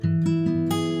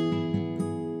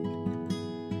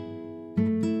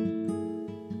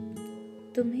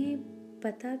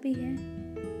पता भी है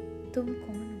तुम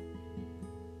कौन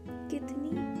हो, कितनी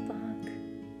पाक,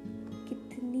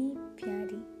 कितनी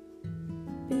प्यारी,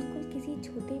 बिल्कुल किसी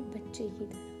छोटे बच्चे की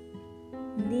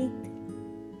तरह, नेक दिल,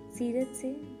 सीरत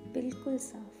से बिल्कुल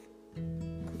साफ,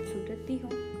 खूबसूरत भी हो,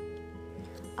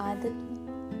 आदत में,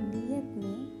 नीयत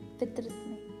में, फितरत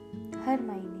में, हर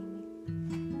मायने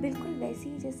में, बिल्कुल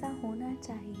वैसी जैसा होना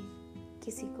चाहिए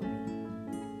किसी को भी।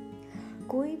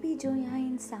 कोई भी जो यहाँ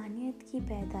इंसानियत की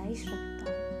पैदाइश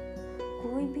रखता हो,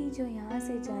 कोई भी जो यहाँ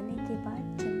से जाने के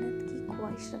बाद जन्नत की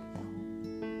ख्वाहिश रखता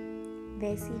हो,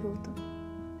 वैसी हो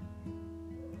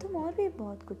तुम और भी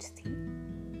बहुत कुछ थी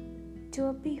जो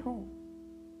अब भी हो,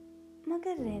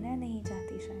 मगर रहना नहीं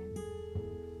चाहती शायद,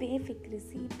 बेफिक्र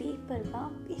सी, बेपरवाह,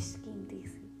 बेशकीमती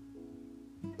सी।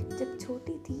 जब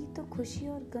छोटी थी तो खुशी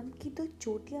और गम की दो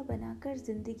चोटियां बनाकर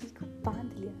जिंदगी को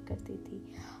बांध लिया करती थी,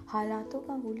 हालातों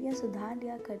का हुलिया सुधार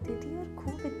लिया करती थी और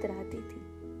खूब इतराती थी।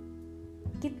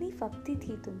 कितनी फबती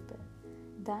थी तुम पर,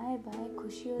 दाएं बाएं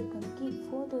खुशी और गम की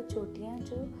वो दो चोटियां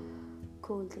जो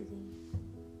खोल दी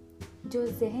गई, जो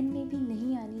जहन में भी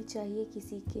नहीं आनी चाहिए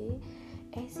किसी के।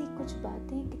 ऐसी कुछ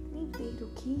बातें कितनी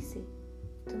बेरुखी से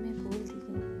तुम्हें बोल दी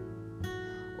गई।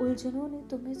 उलझनों ने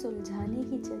तुम्हें सुलझाने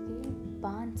की जगह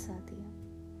बांध सा दिया,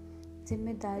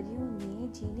 जिम्मेदारियों ने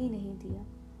जीने नहीं दिया,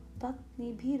 वक्त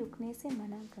ने भी रुकने से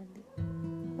मना कर दिया।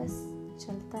 बस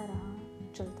चलता रहा।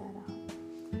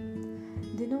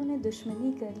 दिनों ने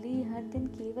दुश्मनी कर ली, हर दिन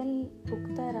केवल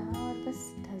उगता रहा और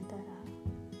बस ढलता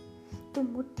रहा। तुम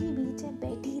मुट्ठी बीचे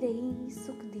बैठी रही,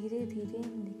 सुख धीरे धीरे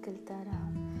निकलता रहा,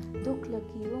 दुख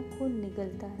लकीरों को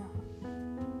निगलता रहा।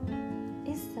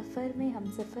 इस सफर में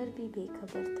हमसफर भी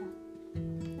बेखबर था,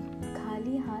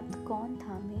 खाली हाथ कौन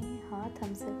थामे, हाथ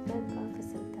हमसफर का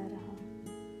फिसलता रहा।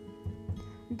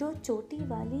 दो चोटी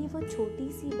वाली वो छोटी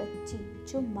सी बच्ची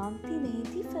जो मांगती नहीं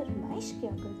थी, फरमाइश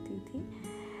क्या करती थी,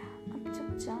 अब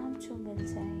चुपचाप जो मिल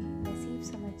जाए नसीब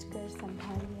समझकर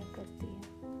संभाल लिया करती है।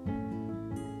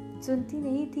 सुनती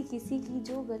नहीं थी किसी की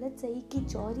जो गलत सही की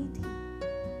चौरी थी,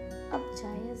 अब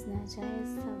जायज नाजायज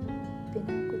सब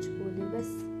बिना कुछ बोले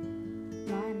बस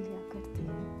मान लिया करती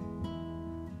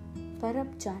है। पर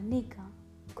अब जानने का,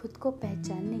 खुद को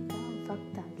पहचानने का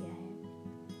वक्त आ गया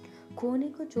है। खोने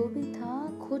को जो भी था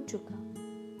खो चुका,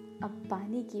 अब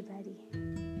पाने की बारी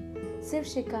है। सिर्फ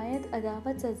शिकायत,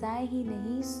 अदावत, सजाएं ही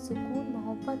नहीं, सुकून,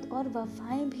 मोहब्बत और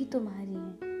वफाएं भी तुम्हारी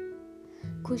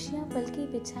हैं। खुशियां पलके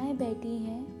बिछाए बैठी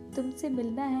हैं, तुमसे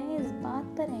मिलना है इस बात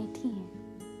पर ऐठी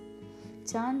हैं।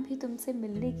 चांद भी तुमसे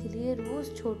मिलने के लिए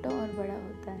रोज छोटा और बड़ा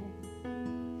होता है।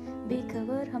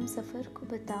 बेखबर हम सफर को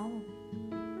बताओ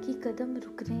कि कदम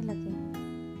रुकने लगे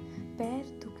हैं, पैर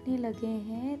दुखने लगे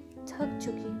हैं, थक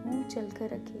चुकी हूँ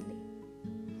चलकर अकेले,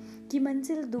 कि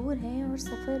मंजिल दूर है और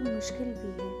सफर मुश्किल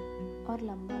भी है और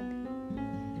लंबा भी।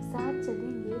 साथ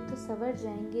चलेंगे तो सवर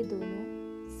जाएंगे दोनों,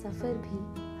 सफर भी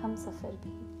हम सफर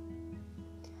भी।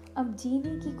 अब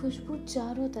जीने की खुशबू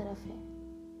चारों तरफ है,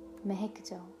 महक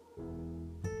जाओ।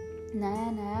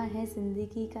 नया नया है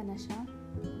जिंदगी का नशा,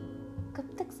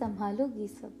 कब तक संभालोगी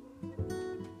सब।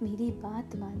 मेरी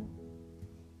बात मानो,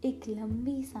 एक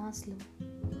लंबी सांस लो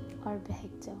और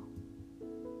बहक जाओ।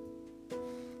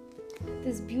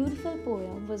 This beautiful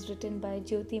poem was written by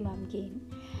Jyoti Mamkeen.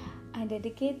 I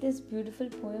dedicate this beautiful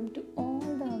poem to all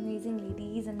the amazing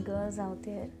ladies and girls out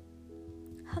there.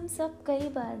 हम सब कई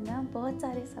बार ना बहुत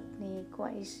सारे सपने,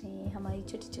 ख्वाहिशें, हमारी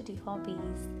छोटी छोटी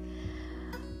हॉबीज,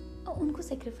 उनको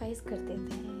सेक्रीफाइस कर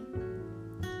देते हैं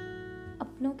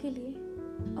अपनों के लिए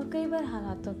और कई बार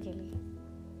हालातों के लिए।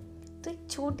 तो एक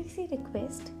छोटी सी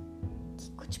रिक्वेस्ट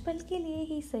कि कुछ पल के लिए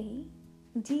ही सही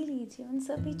जी लीजिए उन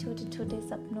सभी छोटे छोटे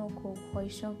सपनों को,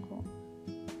 ख्वाहिशों को।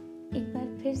 एक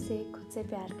बार फिर से खुद से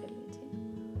प्यार कर लीजिए।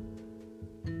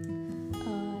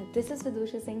 This is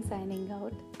Vidusha Singh signing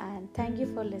out and thank you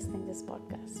for listening this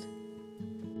podcast.